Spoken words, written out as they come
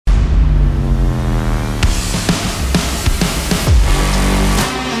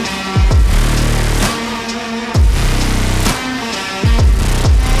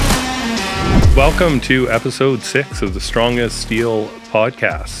Welcome to episode 6 of the Strongest Steel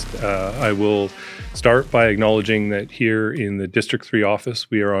podcast. I will start by acknowledging that here in the District 3 office,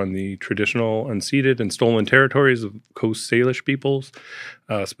 we are on the traditional unceded and stolen territories of Coast Salish peoples,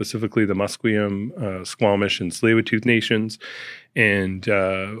 specifically the Musqueam, Squamish, and Tsleil-Waututh nations. And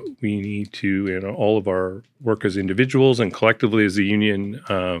we need to, in all of our work as individuals and collectively as a union,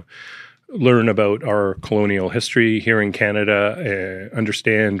 learn about our colonial history here in Canada,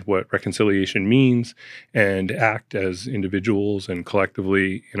 understand what reconciliation means, and act as individuals and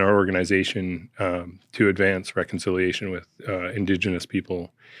collectively in our organization to advance reconciliation with Indigenous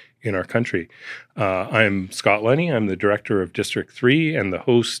people in our country. I'm Scott Lunny. I'm the Director of District 3 and the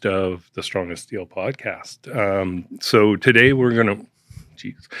host of the Strongest Steel podcast. So today we're going to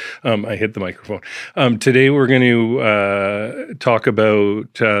I hit the microphone. Today we're going to talk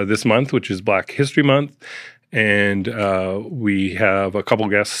about this month, which is Black History Month. And we have a couple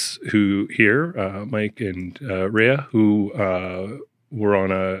guests here, Mike and Reah, who were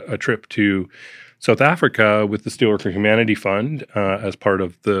on a trip to South Africa with the Steelworkers Humanity Fund as part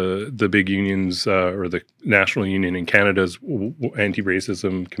of the big unions or the National Union in Canada's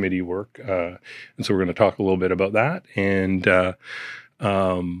Anti-Racism Committee work. And so we're going to talk a little bit about that. And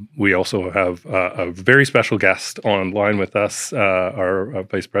we also have a very special guest online with us, our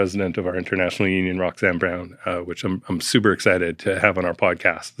Vice-President of our International Union, Roxanne Brown, which I'm super excited to have on our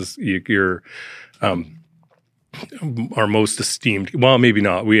podcast. You're our most esteemed, well, maybe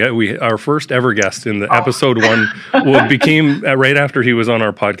not. We our first ever guest in the episode 1 became right after he was on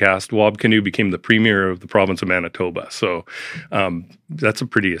our podcast. Wab Kinew became the premier of the province of Manitoba. So that's a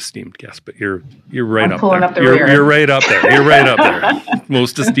pretty esteemed guest. But you're right up there. You're right up there. You're right up there.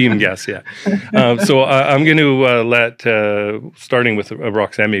 Most esteemed guest. Yeah. So I'm going to let, starting with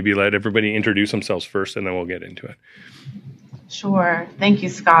Roxanne, maybe let everybody introduce themselves first, and then we'll get into it. Sure. Thank you,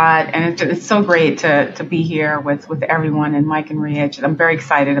 Scott. And it's so great to be here with everyone and Mike and Reah. I'm very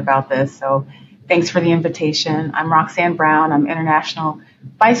excited about this. So thanks for the invitation. I'm Roxanne Brown. I'm International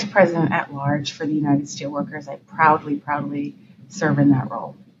Vice-President at Large for the United Steelworkers. I proudly serve in that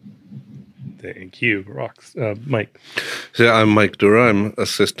role. Thank you, Mike. Yeah, I'm Mike Duhra. I'm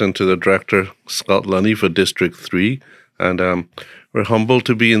Assistant to the Director Scott Lunny for District 3. And we're humbled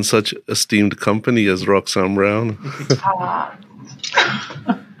to be in such esteemed company as Roxanne Brown.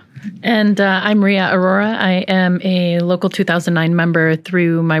 And I'm Reah Arora. I am a Local 2009 member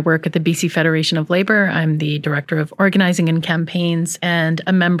through my work at the BC Federation of Labor. I'm the Director of Organizing and Campaigns and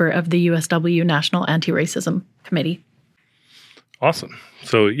a member of the USW International Anti-Racism Committee. Awesome.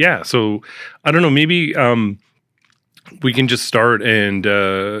 So I don't know, maybe we can just start and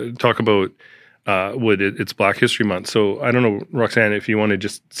talk about it's Black History Month. So I don't know, Roxanne, if you want to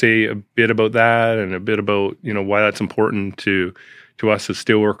just say a bit about that and a bit about, why that's important to us as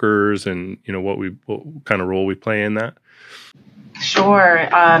steelworkers and, what kind of role we play in that. Sure.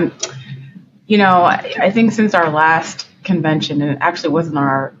 I think since our last convention, and it actually wasn't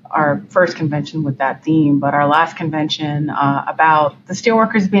our first convention with that theme, but our last convention about the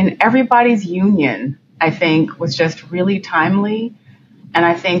steelworkers being everybody's union, I think was just really timely. And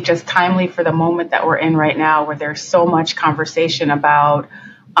I think just timely for the moment that we're in right now, where there's so much conversation about,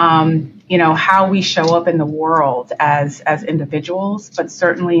 how we show up in the world as individuals, but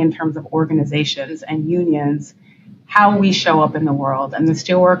certainly in terms of organizations and unions, how we show up in the world. And the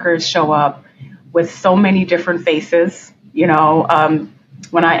steelworkers show up with so many different faces. When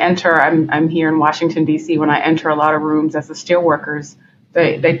I enter, I'm here in Washington, D.C. When I enter a lot of rooms as the steelworkers,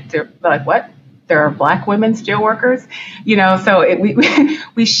 they're like, what? There are Black women steelworkers, so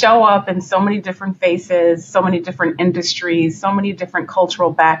we show up in so many different faces, so many different industries, so many different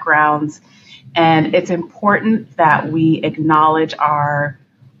cultural backgrounds. And it's important that we acknowledge our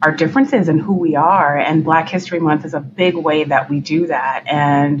differences and who we are. And Black History Month is a big way that we do that.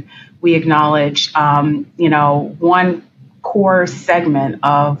 And we acknowledge, one core segment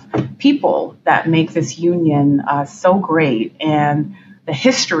of people that make this union so great, and the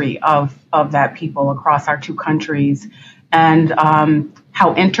history of that people across our two countries, and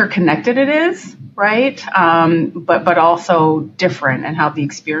how interconnected it is, right? But also different, and how the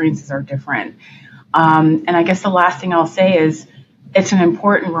experiences are different. And I guess the last thing I'll say is it's an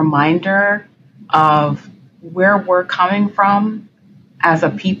important reminder of where we're coming from as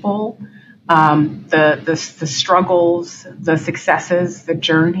a people, the struggles, the successes, the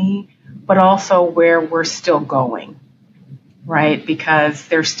journey, but also where we're still going. Right, because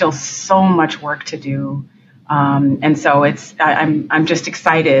there's still so much work to do, and so I'm just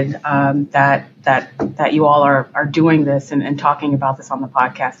excited that you all are doing this and talking about this on the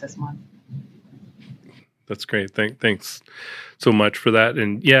podcast this month. That's great. Thanks so much for that.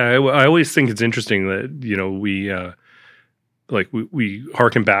 And yeah, I always think it's interesting that, we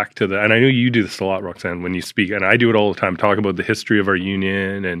harken back to and I know you do this a lot, Roxanne, when you speak, and I do it all the time, talk about the history of our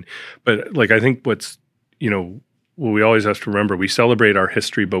union. But I think what's, what we always have to remember, we celebrate our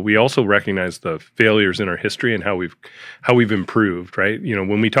history, but we also recognize the failures in our history and how we've improved, right?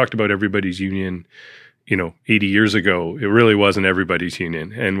 When we talked about everybody's union, 80 years ago, it really wasn't everybody's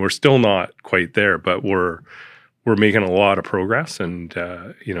union, and we're still not quite there, but we're making a lot of progress, and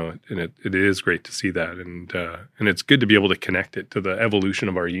it is great to see that, and it's good to be able to connect it to the evolution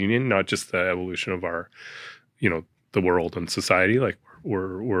of our union, not just the evolution of our, the world and society. Like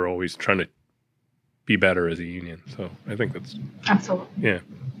we're always trying to be better as a union. So I think that's absolutely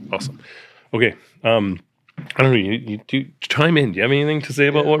awesome. Okay. I don't know. You chime in. Do you have anything to say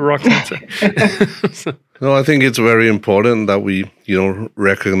about what Roxanne said? No, I think it's very important that we,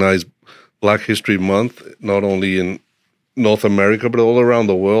 recognize Black History Month, not only in North America, but all around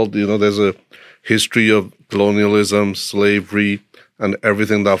the world. There's a history of colonialism, slavery, and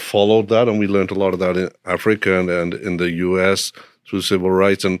everything that followed that. And we learned a lot of that in Africa and in the U.S. through civil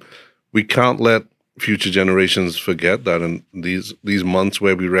rights. And we can't let future generations forget that. And these months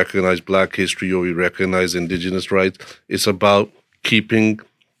where we recognize Black history or we recognize Indigenous rights, it's about keeping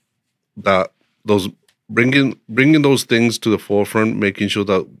bringing those things to the forefront, making sure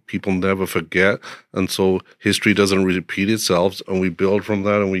that people never forget, and so history doesn't repeat itself, and we build from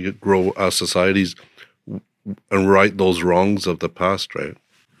that, and we grow our societies and right those wrongs of the past, right?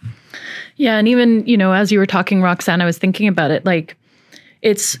 Yeah, and even, as you were talking, Roxanne, I was thinking about it, like,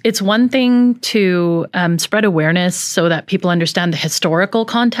 It's one thing to spread awareness so that people understand the historical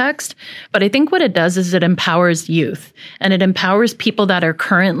context, but I think what it does is it empowers youth, and it empowers people that are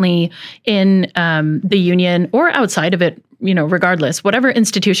currently in the union or outside of it, regardless, whatever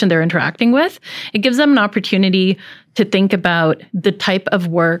institution they're interacting with. It gives them an opportunity to think about the type of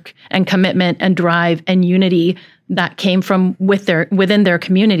work and commitment and drive and unity that came from within their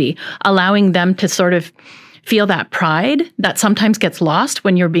community, allowing them to sort of feel that pride that sometimes gets lost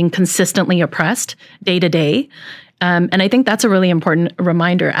when you're being consistently oppressed day to day. And I think that's a really important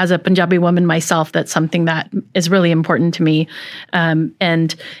reminder. As a Punjabi woman myself, that's something that is really important to me.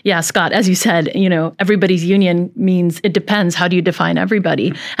 And yeah, Scott, as you said, everybody's union means it depends. How do you define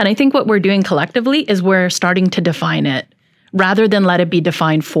everybody? And I think what we're doing collectively is we're starting to define it rather than let it be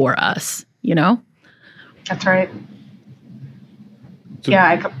defined for us, That's right. So,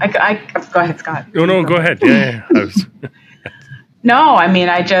 I go ahead, Scott. No, go ahead. Yeah. No, I mean,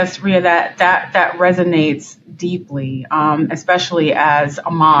 Rhea, that resonates deeply, especially as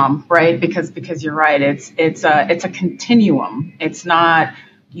a mom, right? Because you're right. It's a continuum. It's not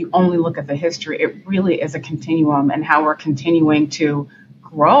you only look at the history. It really is a continuum, and how we're continuing to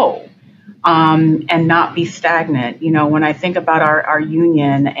grow and not be stagnant. When I think about our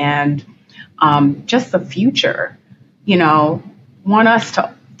union and just the future, want us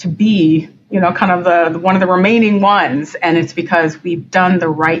to be, kind of one of the remaining ones. And it's because we've done the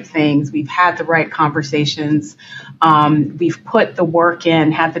right things. We've had the right conversations. We've put the work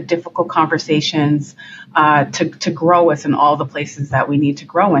in, had the difficult conversations to grow us in all the places that we need to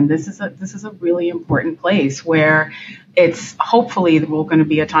grow. And this is a really important place where it's hopefully we're going to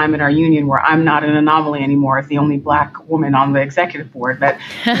be a time in our union where I'm not an anomaly anymore as the only Black woman on the executive board, that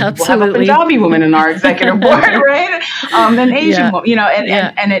we'll have a Punjabi woman in our executive board, right? An Asian woman,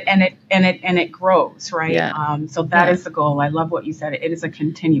 and it grows, right? Yeah. So that is the goal. I love what you said. It is a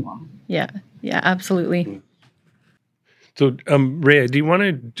continuum. Yeah, absolutely. So, Reah, do you want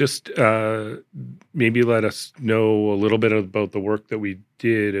to just maybe let us know a little bit about the work that we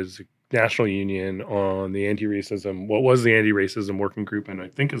did as a national union on the anti-racism, what was the anti-racism working group, and I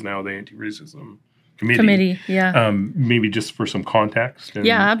think is now the anti-racism committee. Yeah. Maybe just for some context.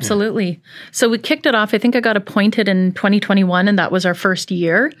 Absolutely. So we kicked it off. I think I got appointed in 2021, and that was our first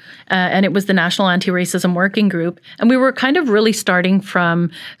year. And it was the National Anti-Racism Working Group. And we were kind of really starting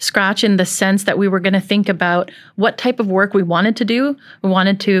from scratch in the sense that we were going to think about what type of work we wanted to do. We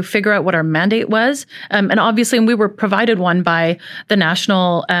wanted to figure out what our mandate was. And obviously, we were provided one by the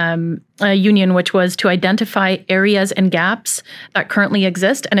National Union, which was to identify areas and gaps that currently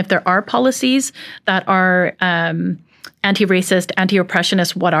exist. And if there are policies that are anti-racist,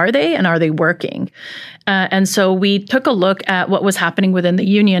 anti-oppressionist, what are they, and are they working? And so we took a look at what was happening within the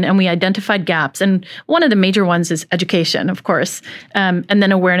union, and we identified gaps. And one of the major ones is education, of course, and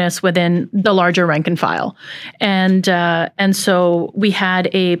then awareness within the larger rank and file. And so we had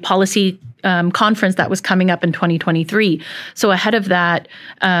a policy conference that was coming up in 2023. So ahead of that,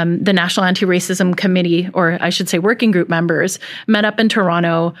 the National Anti-Racism Committee, or I should say working group members, met up in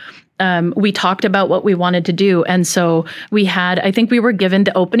Toronto we talked about what we wanted to do. And so I think we were given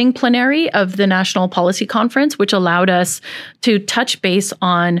the opening plenary of the National Policy Conference, which allowed us to touch base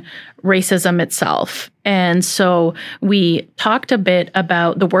on racism itself. And so we talked a bit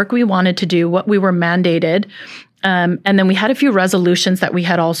about the work we wanted to do, what we were mandated. And then we had a few resolutions that we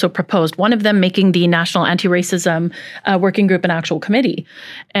had also proposed, one of them making the National Anti-Racism Working Group an actual committee.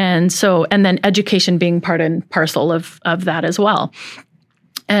 And then education being part and parcel of that as well.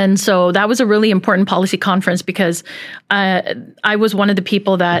 And so that was a really important policy conference because I was one of the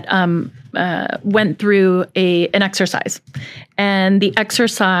people that went through an exercise. And the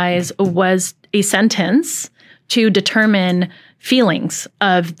exercise was a sentence to determine feelings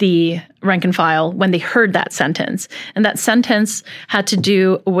of the rank and file when they heard that sentence. And that sentence had to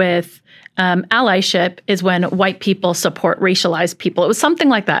do with allyship is when white people support racialized people. It was something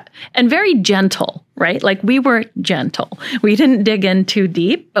like that. And very gentle, right? Like we were gentle. We didn't dig in too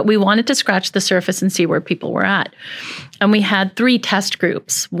deep, but we wanted to scratch the surface and see where people were at. And we had 3 test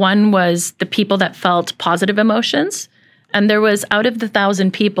groups. One was the people that felt positive emotions. And there was, out of the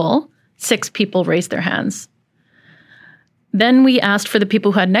 1,000 people, 6 people raised their hands. Then we asked for the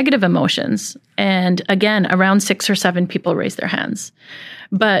people who had negative emotions. And again, around 6 or 7 people raised their hands.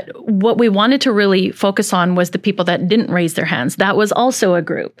 But what we wanted to really focus on was the people that didn't raise their hands. That was also a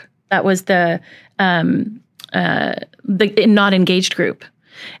group. That was the not engaged group.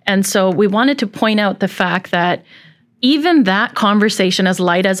 And so we wanted to point out the fact that even that conversation, as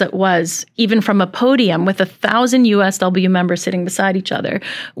light as it was, even from a podium with 1,000 USW members sitting beside each other,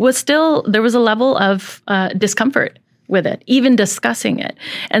 there was a level of discomfort with it, even discussing it.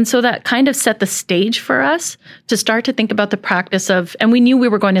 And so that kind of set the stage for us to start to think about the practice of, and we knew we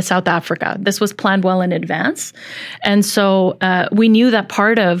were going to South Africa. This was planned well in advance. And so we knew that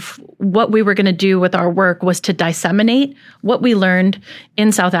part of what we were going to do with our work was to disseminate what we learned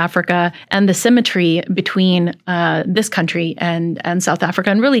in South Africa and the symmetry between this country and South Africa,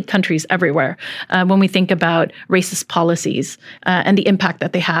 and really countries everywhere, when we think about racist policies and the impact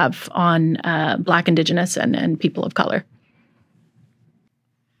that they have on Black, Indigenous, and people of color.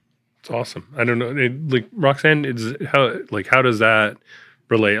 It's awesome. I don't know, like Roxanne, how does that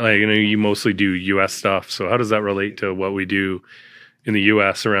relate? Like, you mostly do U.S. stuff, so how does that relate to what we do in the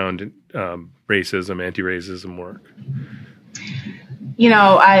U.S. around racism, anti-racism work?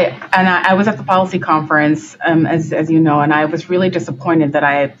 I was at the policy conference, as you know, and I was really disappointed that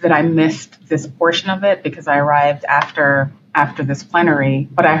I missed this portion of it because I arrived after this plenary.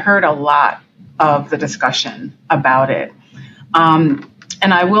 But I heard a lot of the discussion about it.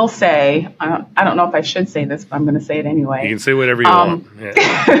 And I will say, I don't know if I should say this, but I'm going to say it anyway. You can say whatever you want.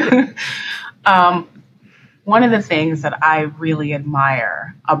 Yeah. One of the things that I really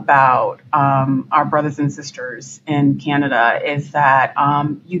admire about our brothers and sisters in Canada is that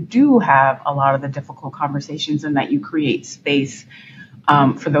you do have a lot of the difficult conversations and that you create space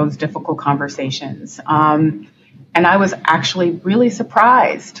for those difficult conversations. And I was actually really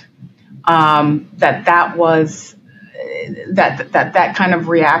surprised that was that kind of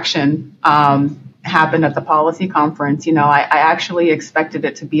reaction happened at the policy conference. I actually expected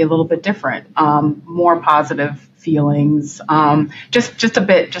it to be a little bit different, more positive feelings, just a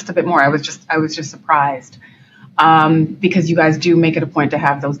bit more. I was just surprised because you guys do make it a point to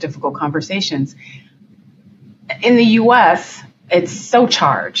have those difficult conversations. In the U.S., it's so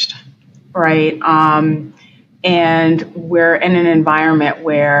charged, right? And we're in an environment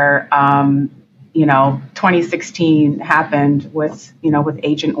where 2016 happened with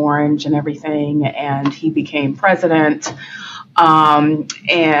Agent Orange and everything, and he became president, and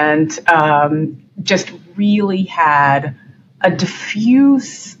just really had a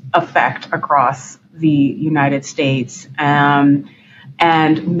diffuse effect across the United States, and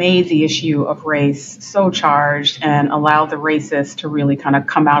made the issue of race so charged and allowed the racists to really kind of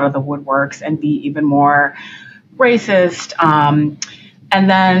come out of the woodworks and be even more racist. And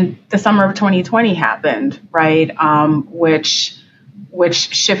then the summer of 2020 happened, right, which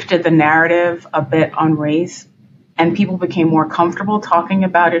shifted the narrative a bit on race, and people became more comfortable talking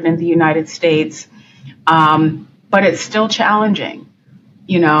about it in the United States. But it's still challenging.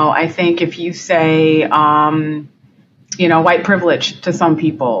 I think if you say, white privilege to some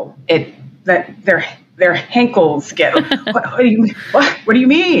people, that their hankles get. What do you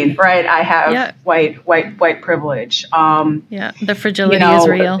mean? Right? I have white privilege. The fragility is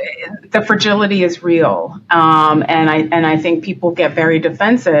real. The fragility is real, and I think people get very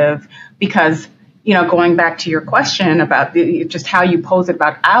defensive because going back to your question about just how you pose it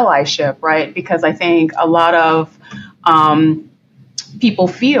about allyship, right? Because I think a lot of people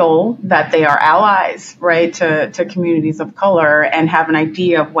feel that they are allies, right, to communities of color and have an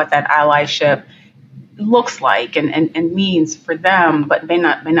idea of what that allyship looks like and means for them, but may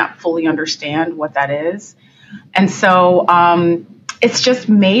not fully understand what that is. And so it's just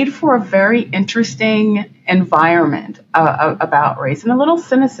made for a very interesting environment about race and a little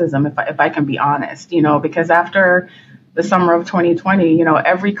cynicism, if I can be honest, you know, because after the summer of 2020, you know,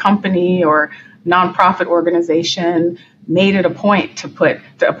 every company or nonprofit organization made it a point to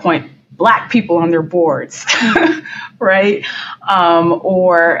appoint Black people on their boards, right?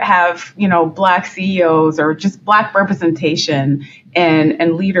 Or have, you know, Black CEOs or just Black representation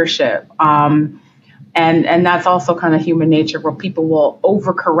and leadership. And that's also kind of human nature, where people will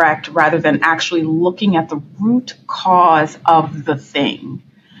overcorrect rather than actually looking at the root cause of the thing.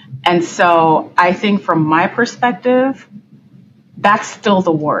 And so I think from my perspective, that's still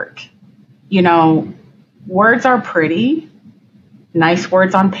the work. You know, words are pretty. Nice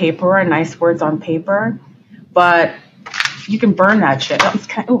words on paper are nice words on paper, but you can I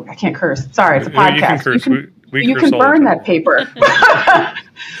can't curse. Sorry, it's a podcast. You can curse. You can burn that paper.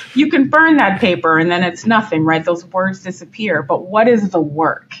 You can burn that paper and then it's nothing, right? Those words disappear. But what is the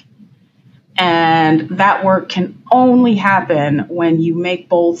work? And that work can only happen when you make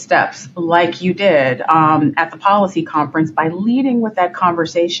bold steps like you did at the policy conference by leading with that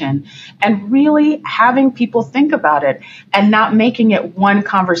conversation and really having people think about it and not making it one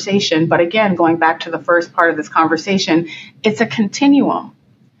conversation. But again, going back to the first part of this conversation, it's a continuum,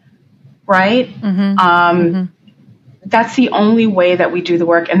 right? That's the only way that we do the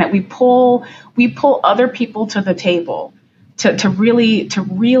work, and that we pull other people to the table. To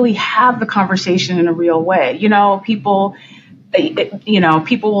really have the conversation in a real way. You know, people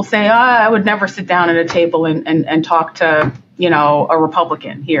will say, I would never sit down at a table and talk to, you know, a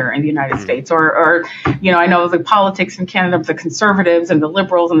Republican here in the United States, or, you know, I know the politics in Canada, the conservatives and the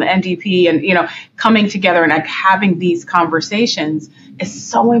liberals and the NDP and, you know, coming together and like having these conversations is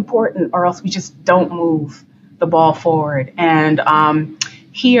so important, or else we just don't move the ball forward. And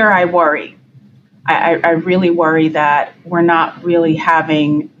here I worry. I really worry that we're not really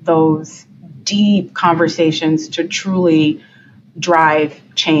having those deep conversations to truly drive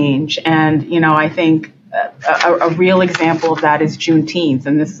change. And, you know, I think a real example of that is Juneteenth.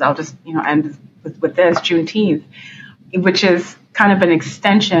 And I'll just, you know, end with this, Juneteenth, which is kind of an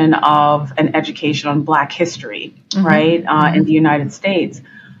extension of an education on Black history, right, in the United States.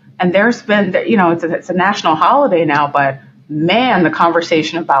 And there's been, you know, it's a national holiday now, but man, the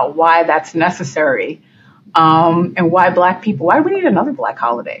conversation about why that's necessary, and why why do we need another Black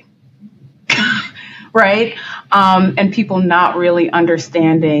holiday? Right? And people not really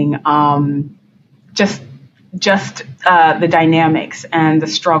understanding just the dynamics and the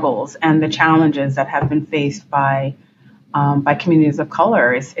struggles and the challenges that have been faced by communities of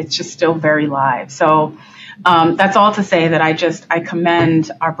color. It's just still very live. So that's all to say that I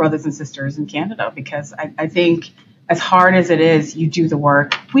commend our brothers and sisters in Canada, because I think as hard as it is, you do the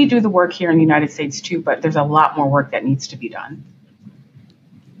work. We do the work here in the United States too, but there's a lot more work that needs to be done.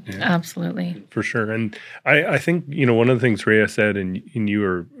 Yeah, absolutely. For sure. And I think, you know, one of the things Reah said, and you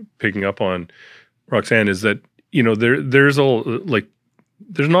were picking up on, Roxanne, is that, you know, there's not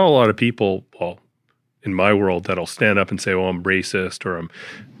a lot of people, well, in my world, that'll stand up and say, oh, I'm racist or I'm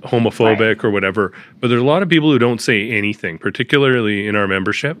homophobic or whatever. But there's a lot of people who don't say anything, particularly in our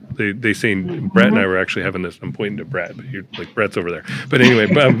membership. They say, Brett and I were actually having this, I'm pointing to Brett, but you're like, Brett's over there. But anyway,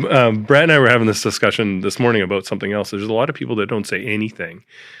 Brett and I were having this discussion this morning about something else. There's a lot of people that don't say anything.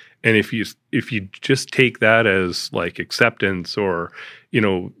 And if you just take that as like acceptance, or, you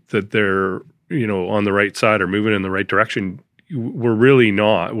know, that they're, you know, on the right side or moving in the right direction, we're really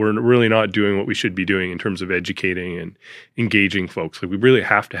not doing what we should be doing in terms of educating and engaging folks. Like, we really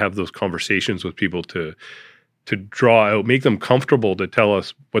have to have those conversations with people to draw out, make them comfortable to tell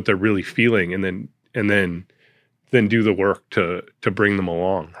us what they're really feeling, and then do the work to bring them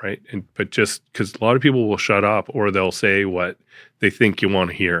along, right? But just because a lot of people will shut up, or they'll say what they think you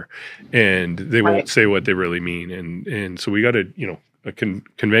want to hear, and they won't say what they really mean. And so we got to, you know, a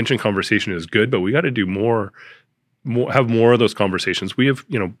convention conversation is good, but we got to do more, have more of those conversations. We have,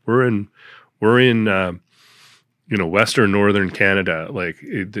 you know, we're in you know, Western Northern Canada. Like,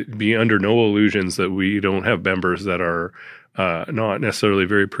 be under no illusions that we don't have members that are not necessarily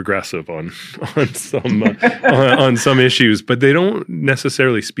very progressive on some on some issues, but they don't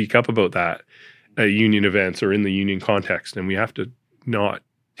necessarily speak up about that at union events or in the union context. And we have to not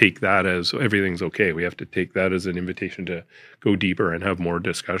take that as everything's okay. We have to take that as an invitation to go deeper and have more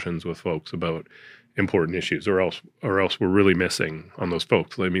discussions with folks about important issues, or else we're really missing on those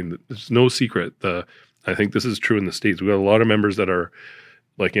folks. I mean, there's no secret, the I think this is true in the States. We've got a lot of members that are,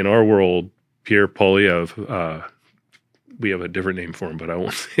 like in our world, Pierre Poilievre, we have a different name for him, but I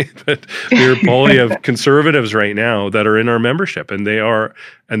won't say it. But Pierre Poilievre conservatives right now that are in our membership, and that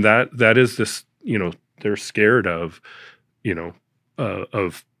is this, they're scared of,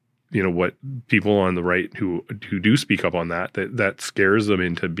 what people on the right who do speak up on that scares them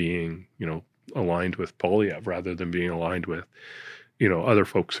into being, aligned with Poilievre rather than being aligned with, other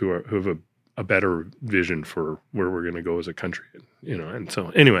folks who have a better vision for where we're going to go as a country, And so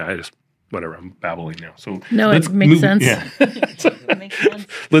anyway, whatever, I'm babbling now. So no, it makes sense. Yeah. It makes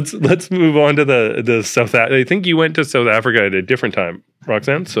sense. Let's move on to the South. I think you went to South Africa at a different time,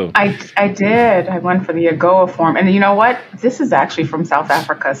 Roxanne. So I did. I went for the AGOA forum, and you know what? This is actually from South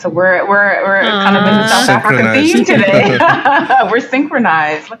Africa, so we're kind of in the South African theme today. We're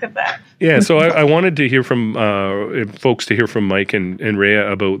synchronized. Look at that. Yeah. So I wanted to hear from folks to hear from Mike and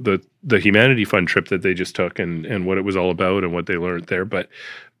Reah about the Humanity Fund trip that they just took and what it was all about and what they learned there, but.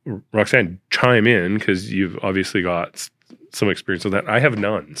 Roxanne, chime in because you've obviously got some experience with that. I have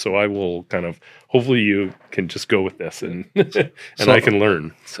none, so I will hopefully you can just go with this and I can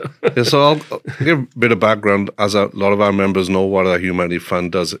learn. So. Yeah, so I'll give a bit of background. As a lot of our members know what our Humanity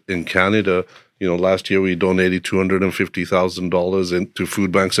Fund does in Canada. Last year we donated $250,000 into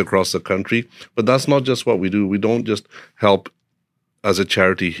food banks across the country. But that's not just what we do. We don't just help as a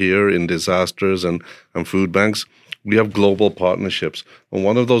charity here in disasters and food banks. We have global partnerships. And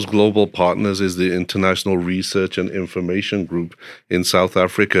one of those global partners is the International Research and Information Group in South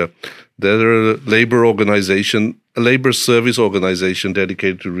Africa. They're a labor service organization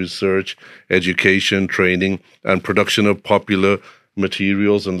dedicated to research, education, training, and production of popular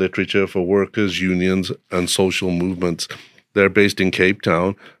materials and literature for workers, unions, and social movements. They're based in Cape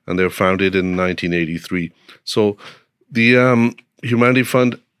Town, and they're founded in 1983. So the Humanity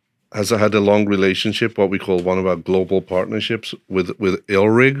Fund has had a long relationship, what we call one of our global partnerships with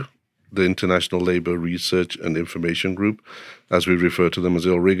ILRIG, the International Labour Research and Information Group, as we refer to them as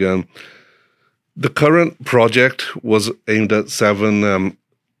ILRIG. The current project was aimed at 7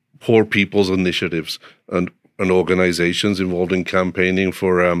 poor people's initiatives and organizations involved in campaigning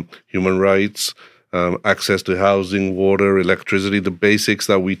for human rights, access to housing, water, electricity, the basics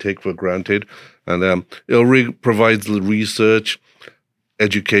that we take for granted. And ILRIG provides the research,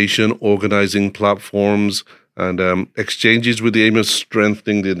 education, organizing platforms, and exchanges with the aim of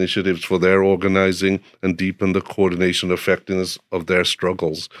strengthening the initiatives for their organizing and deepen the coordination and effectiveness of their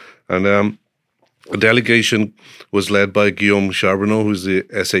struggles. And a delegation was led by Guillaume Charbonneau, who's the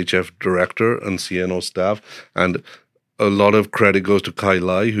SHF director and CNO staff, and a lot of credit goes to Kai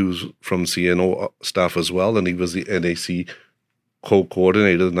Lai, who's from CNO staff as well, and he was the NAC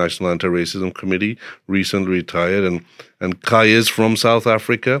co-coordinator of the National Anti-Racism Committee, recently retired. And Kai is from South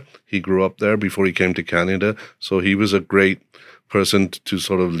Africa. He grew up there before he came to Canada. So he was a great person to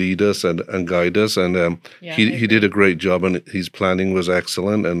sort of lead us and guide us. And he did a great job, and his planning was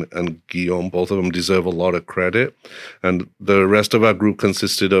excellent. And Guillaume, both of them deserve a lot of credit. And the rest of our group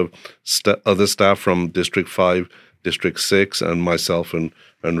consisted of other staff from District 5, District 6, and myself and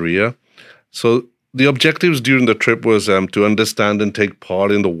Reah. So the objectives during the trip was to understand and take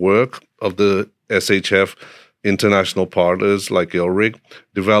part in the work of the SHF international partners like ILRIG,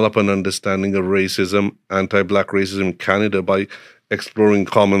 develop an understanding of racism, anti-Black racism in Canada by exploring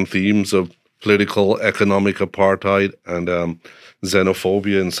common themes of political, economic apartheid and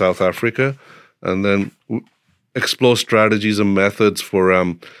xenophobia in South Africa, and then explore strategies and methods for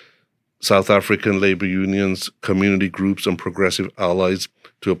South African labor unions, community groups, and progressive allies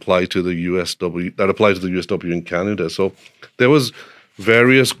to apply to the USW in Canada. So there was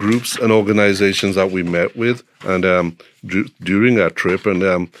various groups and organizations that we met with and during that trip.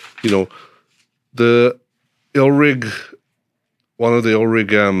 And, the ILRIG, one of the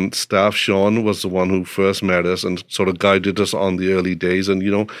ILRIG staff, Sean, was the one who first met us and sort of guided us on the early days.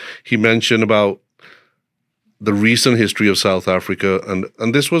 And, he mentioned about the recent history of South Africa.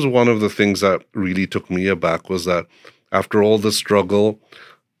 And this was one of the things that really took me aback, was that after all the struggle,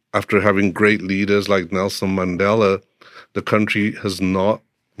 after having great leaders like Nelson Mandela, the country has not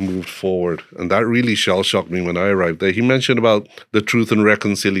moved forward. And that really shell-shocked me when I arrived there. He mentioned about the Truth and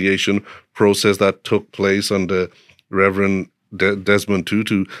Reconciliation process that took place under Reverend Desmond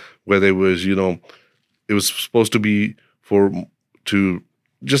Tutu, where there was, it was supposed to be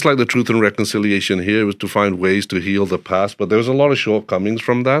just like the Truth and Reconciliation here, it was to find ways to heal the past. But there was a lot of shortcomings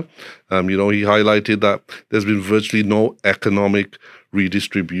from that. He highlighted that there's been virtually no economic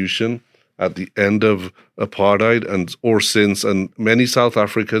redistribution at the end of apartheid or since. And many South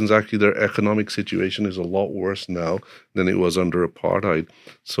Africans, actually, their economic situation is a lot worse now than it was under apartheid.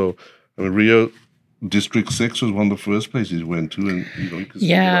 So, Reah District 6 was one of the first places you went to, and you can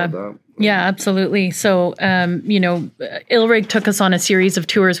see about that. Yeah, absolutely. So, ILRIG took us on a series of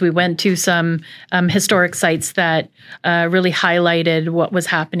tours. We went to some historic sites that really highlighted what was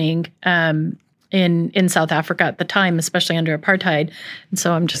happening in South Africa at the time, especially under apartheid. And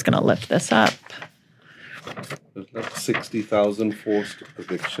so I'm just going to lift this up. There's like 60,000 forced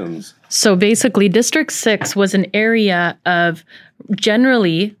evictions. So basically, District 6 was an area of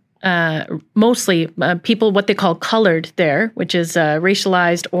generally mostly people, what they call colored there, which is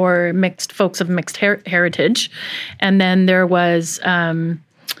racialized or mixed folks of mixed heritage. And then there was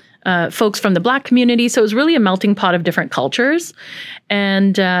folks from the Black community. So it was really a melting pot of different cultures.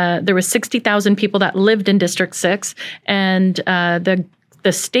 And there was 60,000 people that lived in District 6. And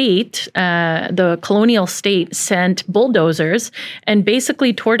the state, the colonial state, sent bulldozers and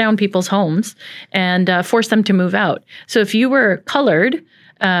basically tore down people's homes and forced them to move out. So if you were colored,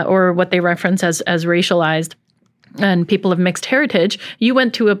 or what they reference as racialized, and people of mixed heritage, you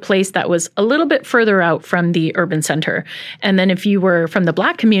went to a place that was a little bit further out from the urban center. And then if you were from the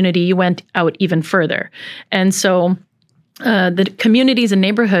Black community, you went out even further. And so the communities and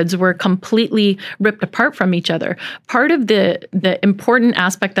neighborhoods were completely ripped apart from each other. Part of the important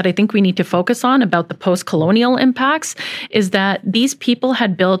aspect that I think we need to focus on about the post-colonial impacts is that these people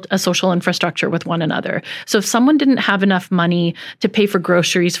had built a social infrastructure with one another. So if someone didn't have enough money to pay for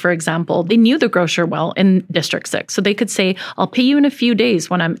groceries, for example, they knew the grocer well in District 6. So they could say, I'll pay you in a few days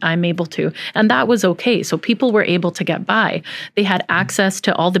when I'm able to. And that was okay. So people were able to get by. They had access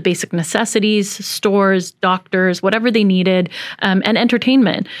to all the basic necessities, stores, doctors, whatever they needed. And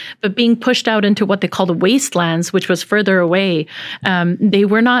entertainment, but being pushed out into what they call the wastelands, which was further away, they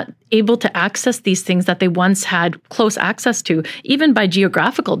were not able to access these things that they once had close access to, even by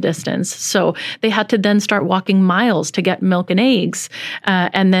geographical distance. So they had to then start walking miles to get milk and eggs.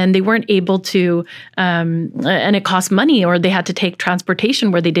 And then they weren't able to, and it cost money, or they had to take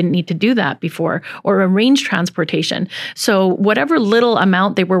transportation where they didn't need to do that before, or arrange transportation. So whatever little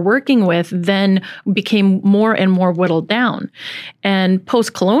amount they were working with then became more and more whittled down. And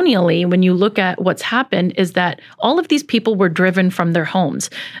post-colonially, when you look at what's happened, is that all of these people were driven from their homes.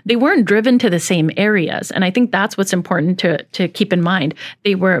 They weren't driven to the same areas. And I think that's what's important to keep in mind.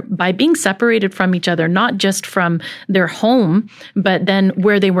 They were, by being separated from each other, not just from their home, but then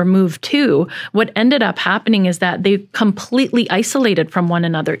where they were moved to, what ended up happening is that they completely isolated from one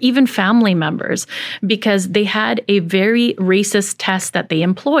another, even family members, because they had a very racist test that they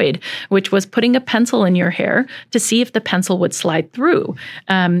employed, which was putting a pencil in your hair to see if the pencil would slide through.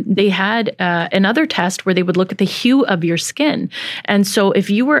 They had another test where they would look at the hue of your skin. And so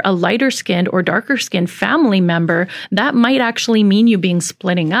if you were a lighter skinned or darker skinned family member, that might actually mean you being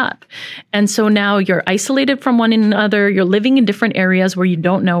splitting up. And so now you're isolated from one another. You're living in different areas where you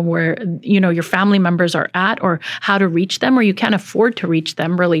don't know where, your family members are at or how to reach them, or you can't afford to reach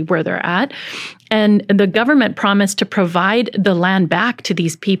them really where they're at. And the government promised to provide the land back to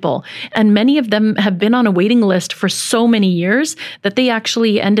these people. And many of them have been on a waiting list for so many years that they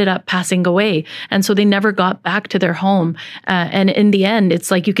actually ended up passing away. And so they never got back to their home. And in the end,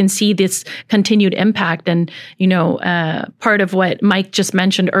 it's like you can see this continued impact. And, part of what Mike just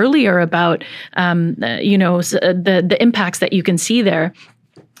mentioned earlier about, the impacts that you can see there.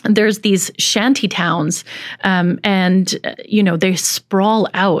 There's these shanty towns, they sprawl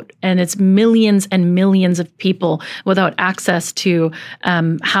out, and it's millions and millions of people without access to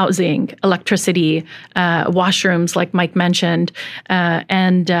housing, electricity, washrooms, like Mike mentioned,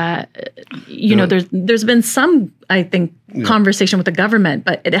 there's been some, I think, conversation with the government,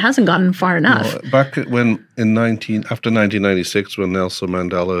 but it hasn't gotten far enough. Back after 1996, when Nelson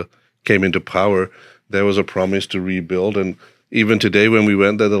Mandela came into power, there was a promise to rebuild, and even today, when we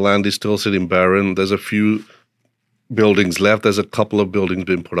went there, the land is still sitting barren. There's a few buildings left. There's a couple of buildings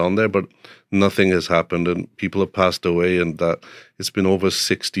been put on there, but nothing has happened, and people have passed away. And that it's been over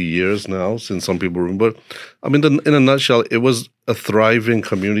 60 years now since some people were. But I mean, in a nutshell, it was a thriving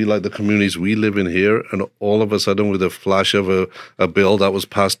community like the communities we live in here. And all of a sudden, with a flash of a bill that was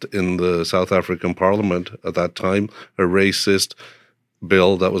passed in the South African Parliament at that time, a racist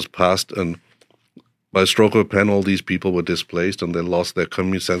bill that was passed, and by a stroke of a pen, all these people were displaced, and they lost their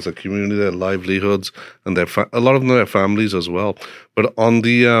sense of community, their livelihoods, and a lot of them their families as well. But on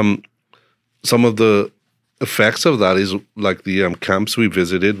the some of the effects of that is like the camps we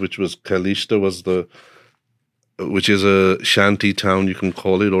visited, which was Kalishta, which is a shanty town, you can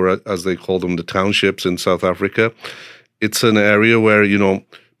call it, or as they call them, the townships in South Africa. It's an area where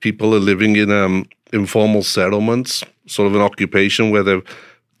people are living in informal settlements, sort of an occupation where they've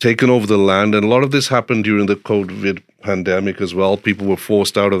taken over the land. And a lot of this happened during the COVID pandemic as well. People were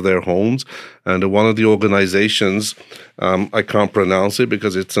forced out of their homes. And one of the organizations, I can't pronounce it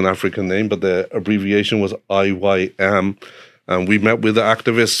because it's an African name, but the abbreviation was IYM. And we met with the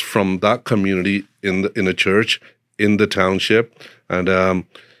activists from that community in a church in the township. And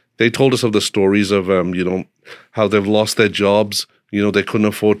they told us of the stories of, how they've lost their jobs. They couldn't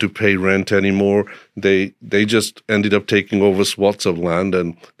afford to pay rent anymore. They just ended up taking over swaths of land,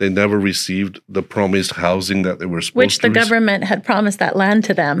 and they never received the promised housing that they were supposed to. Which the government had promised that land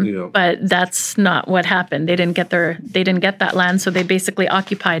to them, but that's not what happened. They didn't get that land, so they basically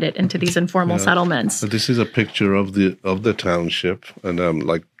occupied it into these informal settlements. This is a picture of the township, and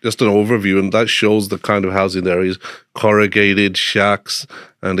just an overview, and that shows the kind of housing there is: corrugated shacks,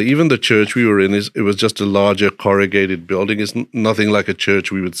 and even the church we were in it was just a larger corrugated building. It's nothing like a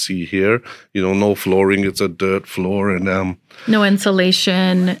church we would see here. No flooring; it's a dirt floor, and no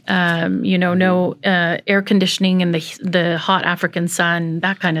insulation. No air conditioning in the hot African sun,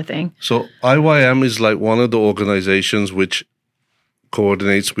 that kind of thing. So IYM is like one of the organizations which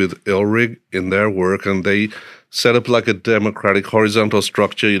coordinates with ILRIG in their work, and they set up like a democratic horizontal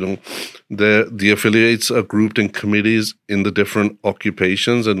structure. The affiliates are grouped in committees in the different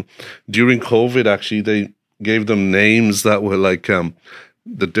occupations. And during COVID, actually, they gave them names that were like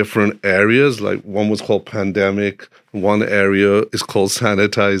the different areas. Like one was called pandemic, one area is called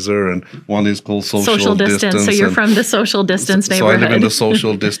sanitizer, and one is called social distance. So you're from the social distance neighborhood. So I live in the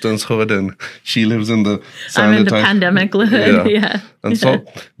social distance hood, and she lives in the sanitizer. I'm in the pandemic hood, yeah. And so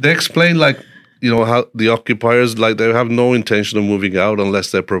they explain how the occupiers, they have no intention of moving out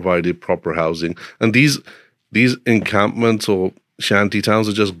unless they're provided proper housing. And these encampments or shanty towns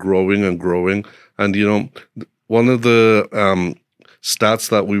are just growing and growing. And, one of the stats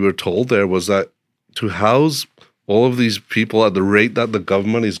that we were told there was that to house all of these people at the rate that the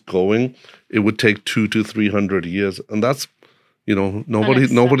government is going, it would take 200 to 300 years. And that's,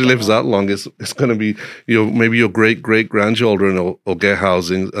 nobody lives that long. It's going to be, maybe your great-great-grandchildren will get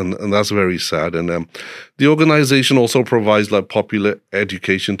housing, and that's very sad. And the organization also provides popular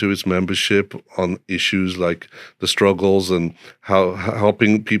education to its membership on issues like the struggles and how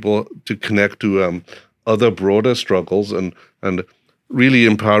helping people to connect to other broader struggles and really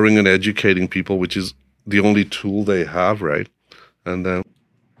empowering and educating people, which is the only tool they have, right? And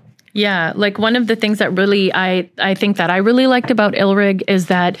yeah, one of the things that really I think that I really liked about ILRIG is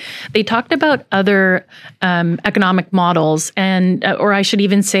that they talked about other economic models or I should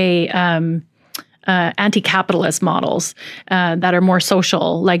even say anti-capitalist models that are more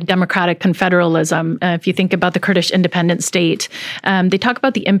social, like democratic confederalism. If you think about the Kurdish independent state, they talk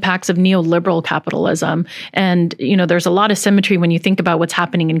about the impacts of neoliberal capitalism. And, there's a lot of symmetry when you think about what's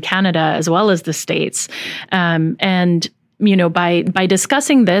happening in Canada as well as the States. By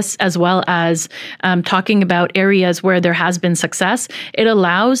discussing this as well as talking about areas where there has been success, it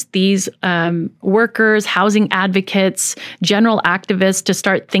allows these workers, housing advocates, general activists to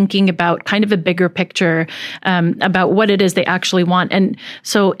start thinking about kind of a bigger picture about what it is they actually want. And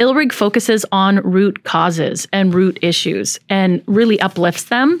so ILRIG focuses on root causes and root issues and really uplifts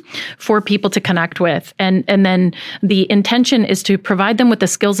them for people to connect with. And then the intention is to provide them with the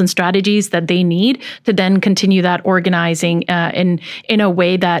skills and strategies that they need to then continue that organizing in a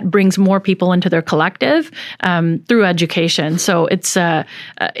way that brings more people into their collective through education. So it's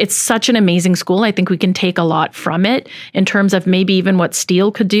such an amazing school. I think we can take a lot from it in terms of maybe even what Steel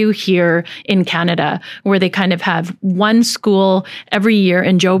could do here in Canada, where they kind of have one school every year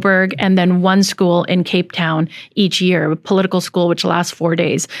in Joburg and then one school in Cape Town each year, a political school which lasts 4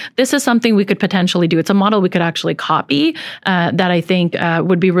 days. This is something we could potentially do. It's a model we could actually copy that I think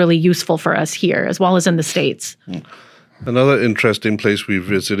would be really useful for us here as well as in the States. Another interesting place we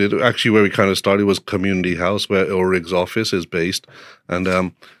visited, actually where we kind of started, was Community House, where ILRIG's office is based.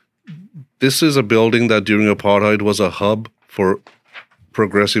 And this is a building that during apartheid was a hub for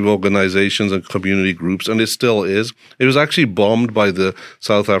progressive organizations and community groups, and it still is. It was actually bombed by the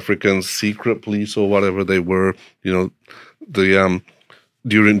South African secret police or whatever they were, during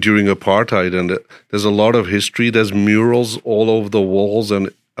apartheid. And there's a lot of history. There's murals all over the walls. And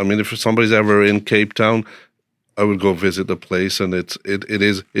I mean, if somebody's ever in Cape Town, I would go visit the place, and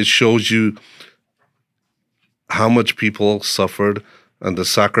it shows you how much people suffered and the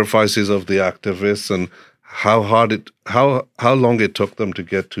sacrifices of the activists and how long it took them to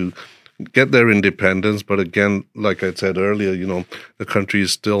get to, get their independence. But again, like I said earlier, the country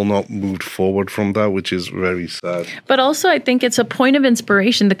is still not moved forward from that, which is very sad. But also, I think it's a point of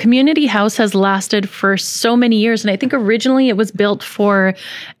inspiration. The community house has lasted for so many years. And I think originally it was built for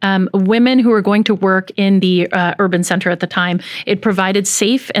women who were going to work in the urban center at the time. It provided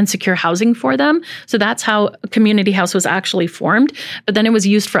safe and secure housing for them. So that's how community house was actually formed. But then it was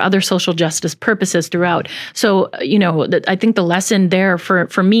used for other social justice purposes throughout. So, I think the lesson there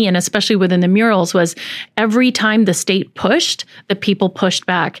for me, and especially within the murals, was every time the state pushed, the people pushed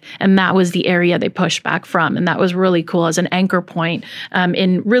back. And that was the area they pushed back from. And that was really cool as an anchor point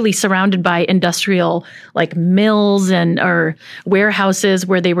in really surrounded by industrial like mills or warehouses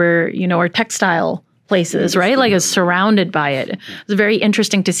where they were, or textile places, right? Like it's surrounded by it. It was very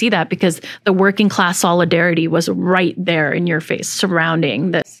interesting to see that because the working class solidarity was right there in your face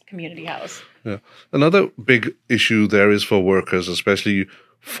surrounding this community house. Yeah. Another big issue there is for workers, especially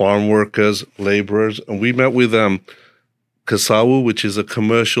farm workers, laborers. And we met with CASAWU, which is a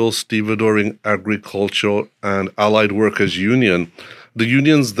commercial stevedoring agricultural and allied workers union. The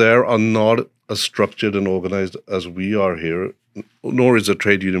unions there are not as structured and organized as we are here, nor is a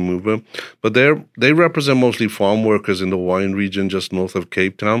trade union movement. But they represent mostly farm workers in the wine region just north of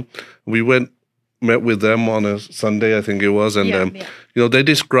Cape Town. We met with them on a Sunday, I think it was, and they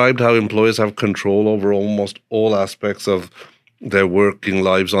described how employers have control over almost all aspects of their working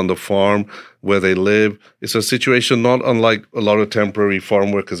lives on the farm, where they live. It's a situation not unlike a lot of temporary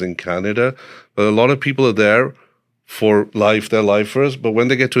farm workers in Canada, but a lot of people are there for life, they're lifers, but when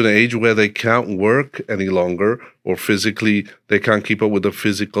they get to an age where they can't work any longer, or physically they can't keep up with the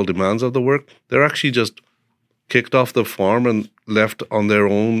physical demands of the work, they're actually just kicked off the farm and left on their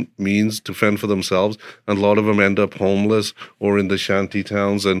own means to fend for themselves. And a lot of them end up homeless or in the shanty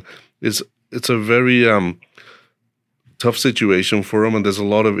towns. And it's a very tough situation for them. And there's a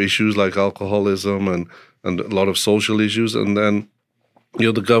lot of issues like alcoholism and a lot of social issues. And then,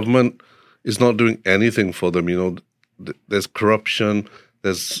 the government is not doing anything for them. There's corruption.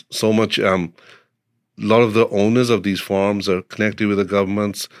 There's so much. A lot of the owners of these farms are connected with the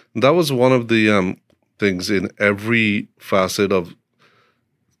governments. And that was one of the things in every facet of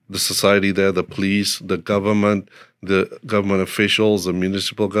the society there, the police, the government officials, the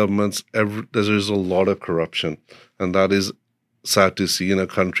municipal governments. There's a lot of corruption. And that is sad to see in a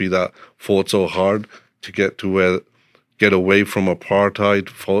country that fought so hard to get away from apartheid,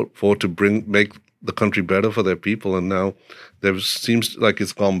 fought to make the country better for their people. And now there seems like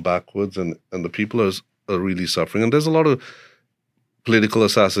it's gone backwards and the people are really suffering. And there's a lot of political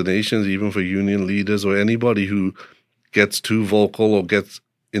assassinations, even for union leaders or anybody who gets too vocal or gets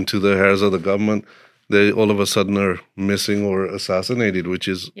into the hairs of the government. They all of a sudden are missing or assassinated, which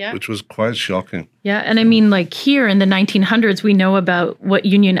was quite shocking. Yeah, and I mean, like here in the 1900s, we know about what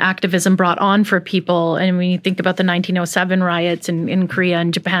union activism brought on for people. And when you think about the 1907 riots in Korea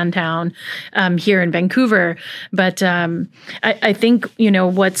and Japantown, here in Vancouver. But I think,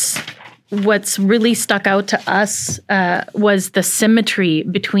 what's really stuck out to us was the symmetry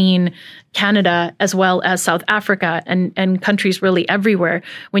between Canada as well as South Africa and countries really everywhere.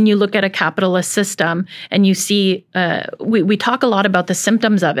 When you look at a capitalist system and you see, we talk a lot about the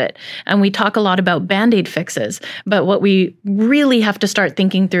symptoms of it and we talk a lot about Band-Aid fixes. But what we really have to start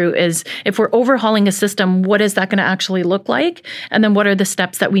thinking through is if we're overhauling a system, what is that going to actually look like? And then what are the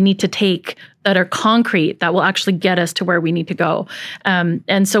steps that we need to take that are concrete that will actually get us to where we need to go.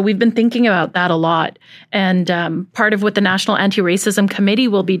 And so we've been thinking about that a lot. And part of what the National Anti-Racism Committee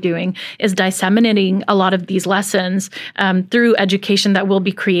will be doing is disseminating a lot of these lessons through education that we'll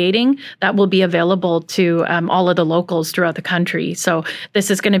be creating that will be available to all of the locals throughout the country. So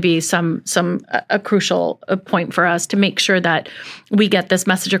this is going to be a crucial point for us to make sure that we get this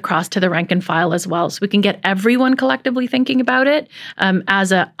message across to the rank and file as well. So we can get everyone collectively thinking about it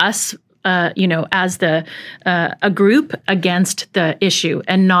as a group against the issue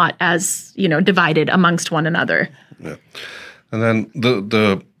and not as, divided amongst one another. Yeah. And then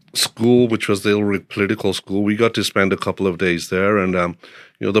the school, which was the Ulrich Political School, we got to spend a couple of days there. And,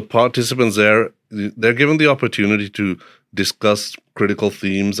 the participants there, they're given the opportunity to discuss critical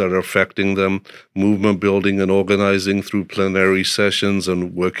themes that are affecting them, movement building and organizing through plenary sessions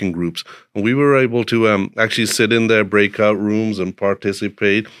and working groups. And we were able to actually sit in their breakout rooms and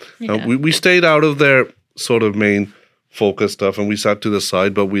participate. Yeah. We stayed out of their sort of main focus stuff and we sat to the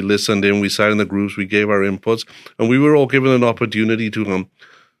side, but we listened in, we sat in the groups, we gave our inputs, and we were all given an opportunity to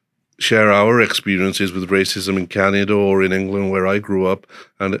share our experiences with racism in Canada or in England where I grew up.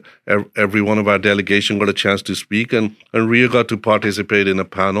 And every one of our delegation got a chance to speak. And Reah got to participate in a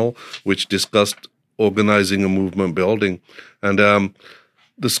panel which discussed organizing and movement building. And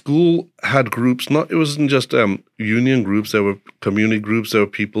the school had groups. It wasn't just union groups. There were community groups. There were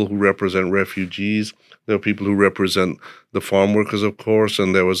people who represent refugees. There were people who represent the farm workers, of course,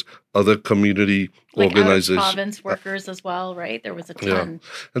 and there was other community organizations. Out of province workers as well, right? There was a ton. Yeah.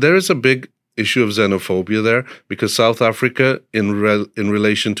 And there is a big issue of xenophobia there, because South Africa, in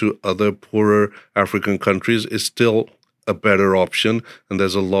relation to other poorer African countries, is still a better option. And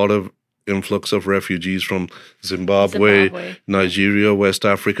there's a lot of influx of refugees from Zimbabwe, Nigeria, West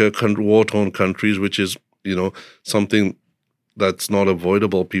Africa, war-torn countries, which is, something that's not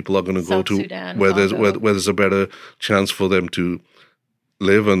avoidable. People are going to go to Sudan, where there's a better chance for them to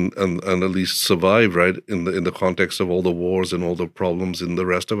live and at least survive, right, in the context of all the wars and all the problems in the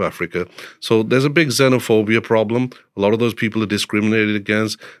rest of Africa. So there's a big xenophobia problem. A lot of those people are discriminated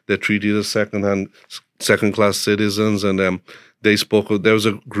against. They're treated as second-class citizens, and there was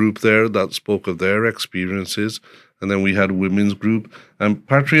a group there that spoke of their experiences. And then we had a women's group. And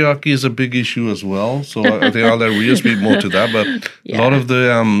patriarchy is a big issue as well. So I think I'll let Reah speak more to that. But a lot of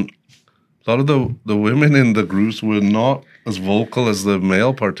the women in the groups were not as vocal as the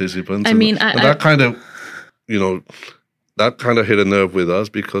male participants. That kind of hit a nerve with us,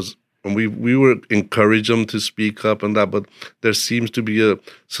 because we were encourage them to speak up and that, but there seems to be a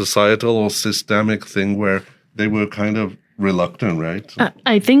societal or systemic thing where they were kind of reluctant, right?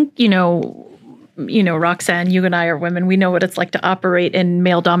 I think, Roxanne, you and I are women. We know what it's like to operate in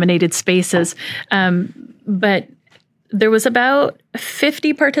male-dominated spaces. But there was about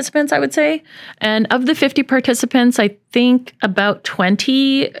 50 participants, I would say. And of the 50 participants, I think about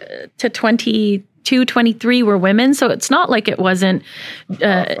 20 to 22, 23 were women. So it's not like it wasn't,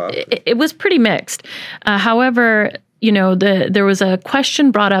 it was pretty mixed. However, there was a question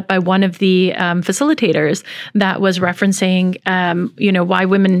brought up by one of the facilitators that was referencing, why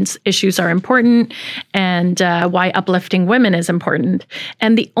women's issues are important and why uplifting women is important.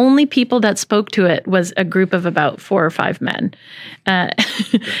 And the only people that spoke to it was a group of about 4 or 5 men.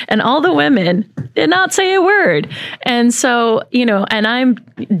 And all the women did not say a word. And so, and I'm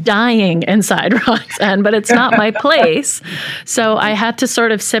dying inside, Roxanne, but it's not my place. So I had to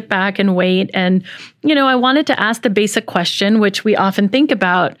sort of sit back and wait. And, I wanted to ask the basic question, which we often think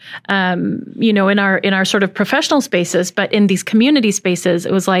about, in our sort of professional spaces, but in these community spaces,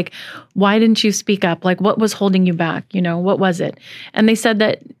 it was like, why didn't you speak up? Like, what was holding you back? What was it? And they said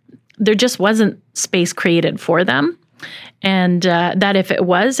that there just wasn't space created for them. And that if it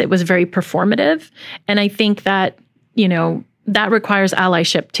was very performative. And I think that, that requires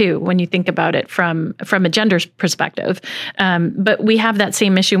allyship too, when you think about it from a gender perspective. But we have that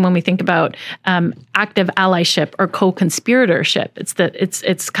same issue when we think about active allyship or co-conspiratorship.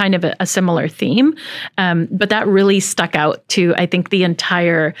 It's kind of a similar theme. But that really stuck out to, I think, the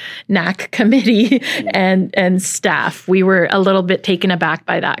entire NAC committee and staff. We were a little bit taken aback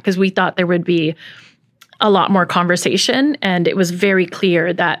by that, because we thought there would be a lot more conversation, and it was very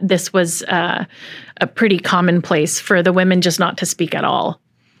clear that this was a pretty commonplace for the women just not to speak at all.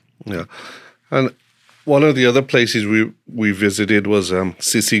 Yeah, and one of the other places we visited was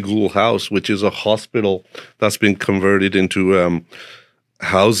Sissy Gould House, which is a hospital that's been converted into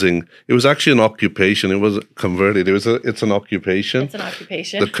housing. It was actually an occupation. It was converted. It's an occupation. It's an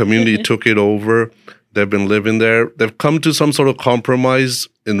occupation. The community took it over. They've been living there. They've come to some sort of compromise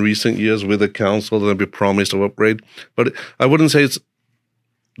in recent years with the council. They'll be promised an upgrade. But I wouldn't say it's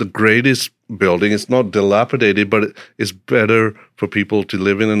the greatest building. It's not dilapidated, but it's better for people to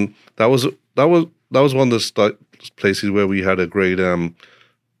live in. And that was one of the places where we had a great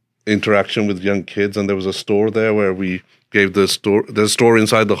interaction with young kids. And there was a store there where we gave there's a store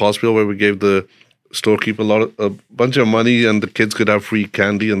inside the hospital where we gave the storekeeper a bunch of money, and the kids could have free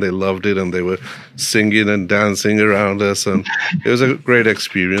candy, and they loved it, and they were singing and dancing around us, and it was a great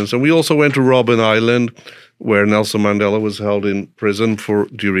experience. And we also went to Robben Island, where Nelson Mandela was held in prison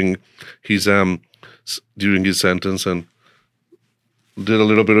during his sentence, and did a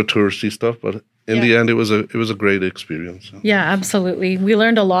little bit of touristy stuff, but in the end, it was a great experience. Yeah, absolutely. We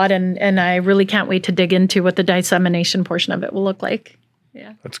learned a lot, and I really can't wait to dig into what the dissemination portion of it will look like.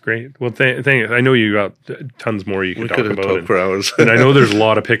 Yeah, that's great. Well, I know you got tons more you can talk about. Talk for hours. And I know there's a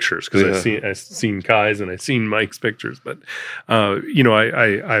lot of pictures, because I've seen Kai's and I've seen Mike's pictures. But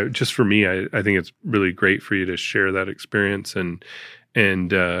I just, for me, I think it's really great for you to share that experience, and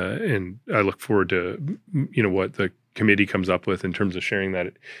I look forward to what the committee comes up with in terms of sharing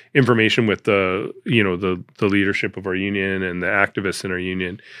that information with the leadership of our union and the activists in our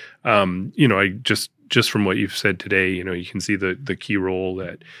union. I just from what you've said today, you can see the key role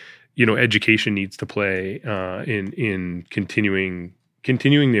that, education needs to play in continuing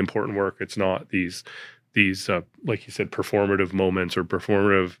the important work. It's not these these, like you said, performative moments or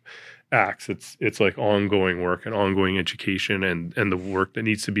performative acts. It's like ongoing work and ongoing education and the work that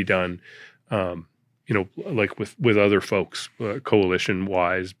needs to be done, like with other folks, coalition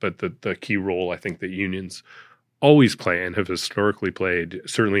wise. But the key role I think that unions always play and have historically played,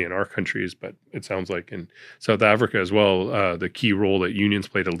 certainly in our countries, but it sounds like in South Africa as well, the key role that unions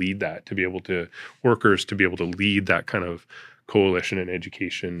play to lead that, to be able to workers to be able to lead that kind of coalition and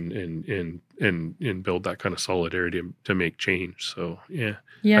education and build that kind of solidarity to make change. So yeah.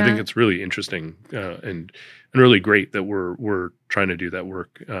 I think it's really interesting and really great that we're trying to do that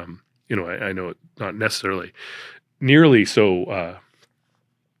work. I know it's not necessarily nearly so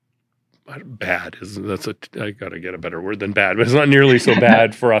bad. I gotta get a better word than bad, but it's not nearly so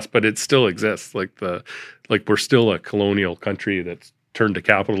bad for us. But it still exists. Like we're still a colonial country that's turned to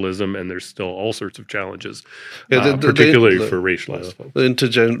capitalism, and there's still all sorts of challenges, particularly for racialized folks. The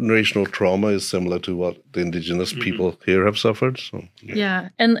intergenerational trauma is similar to what the Indigenous people here have suffered. So yeah,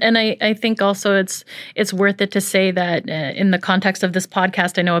 and I think also it's worth it to say that in the context of this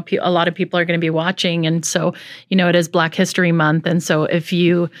podcast, I know a lot of people are going to be watching, and so it is Black History Month, and so if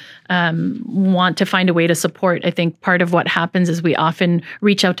you want to find a way to support, I think part of what happens is we often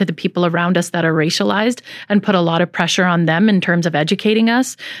reach out to the people around us that are racialized and put a lot of pressure on them in terms of educating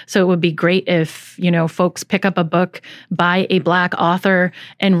us. So it would be great if, folks pick up a book by a Black author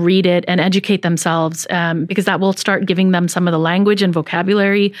and read it and educate themselves, because that will start giving them some of the language and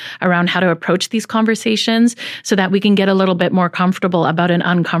vocabulary around how to approach these conversations so that we can get a little bit more comfortable about an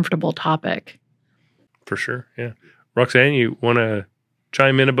uncomfortable topic. For sure. Yeah. Roxanne, you want to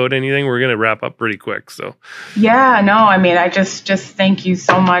chime in about anything? We're going to wrap up pretty quick. So yeah, no, I mean, I just thank you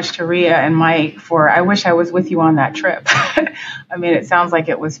so much to Reah and Mike I wish I was with you on that trip. I mean, it sounds like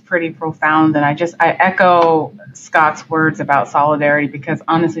it was pretty profound. And I echo Scott's words about solidarity, because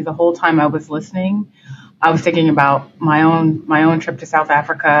honestly, the whole time I was listening, I was thinking about my own trip to South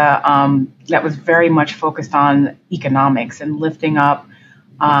Africa that was very much focused on economics and lifting up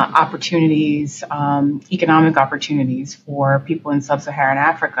opportunities, economic opportunities for people in sub-Saharan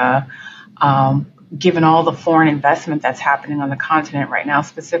Africa, given all the foreign investment that's happening on the continent right now,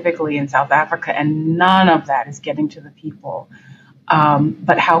 specifically in South Africa, and none of that is getting to the people.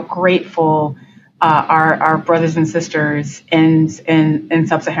 But how grateful our brothers and sisters in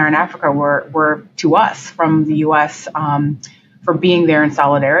sub-Saharan Africa were to us from the U.S. For being there in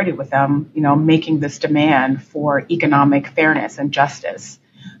solidarity with them, making this demand for economic fairness and justice.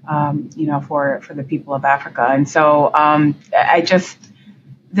 For the people of Africa. And so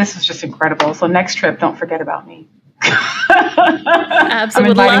this was just incredible. So next trip, don't forget about me. Absolutely.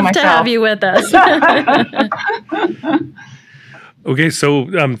 Would love to have you with us. Okay, so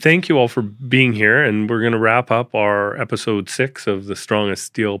thank you all for being here, and we're going to wrap up our episode 6 of the Strongest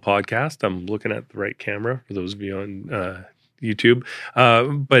Steel podcast. I'm looking at the right camera for those of you on YouTube.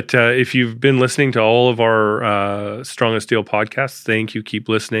 But if you've been listening to all of our Strongest Steel podcasts, thank you. Keep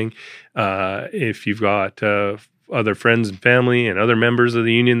listening. If you've got other friends and family and other members of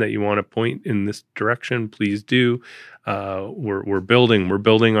the union that you want to point in this direction, please do. We're building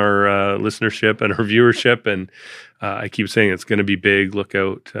our listenership and our viewership, and I keep saying it's going to be big. Look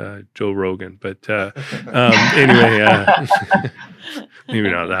out, Joe Rogan. But anyway, maybe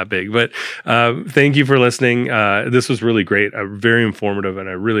not that big. But thank you for listening. This was really great, very informative, and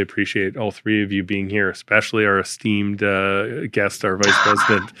I really appreciate all three of you being here, especially our esteemed guest, our Vice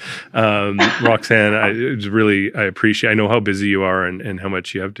President, Roxanne. I appreciate. I know how busy you are and how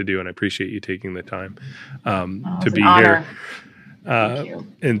much you have to do, and I appreciate you taking the time to be here. Thank you.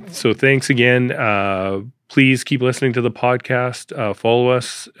 And so thanks again. Please keep listening to the podcast. Follow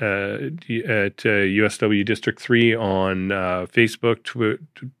us at USW District 3 on Facebook,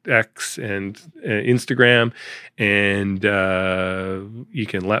 X, and Instagram. And you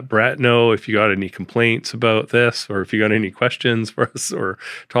can let Brett know if you got any complaints about this, or if you got any questions for us or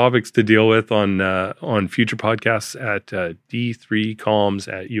topics to deal with on future podcasts at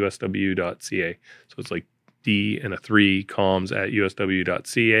d3comms@usw.ca. So it's like D and a 3 comms at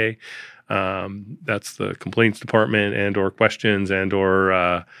usw.ca. That's the complaints department and or questions and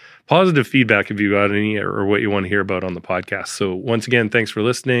or positive feedback if you got any or what you want to hear about on the podcast. So once again, thanks for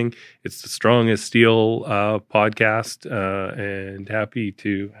listening. It's the Strongest Steel podcast, and happy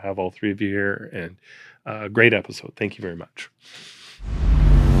to have all three of you here, and great episode. Thank you very much.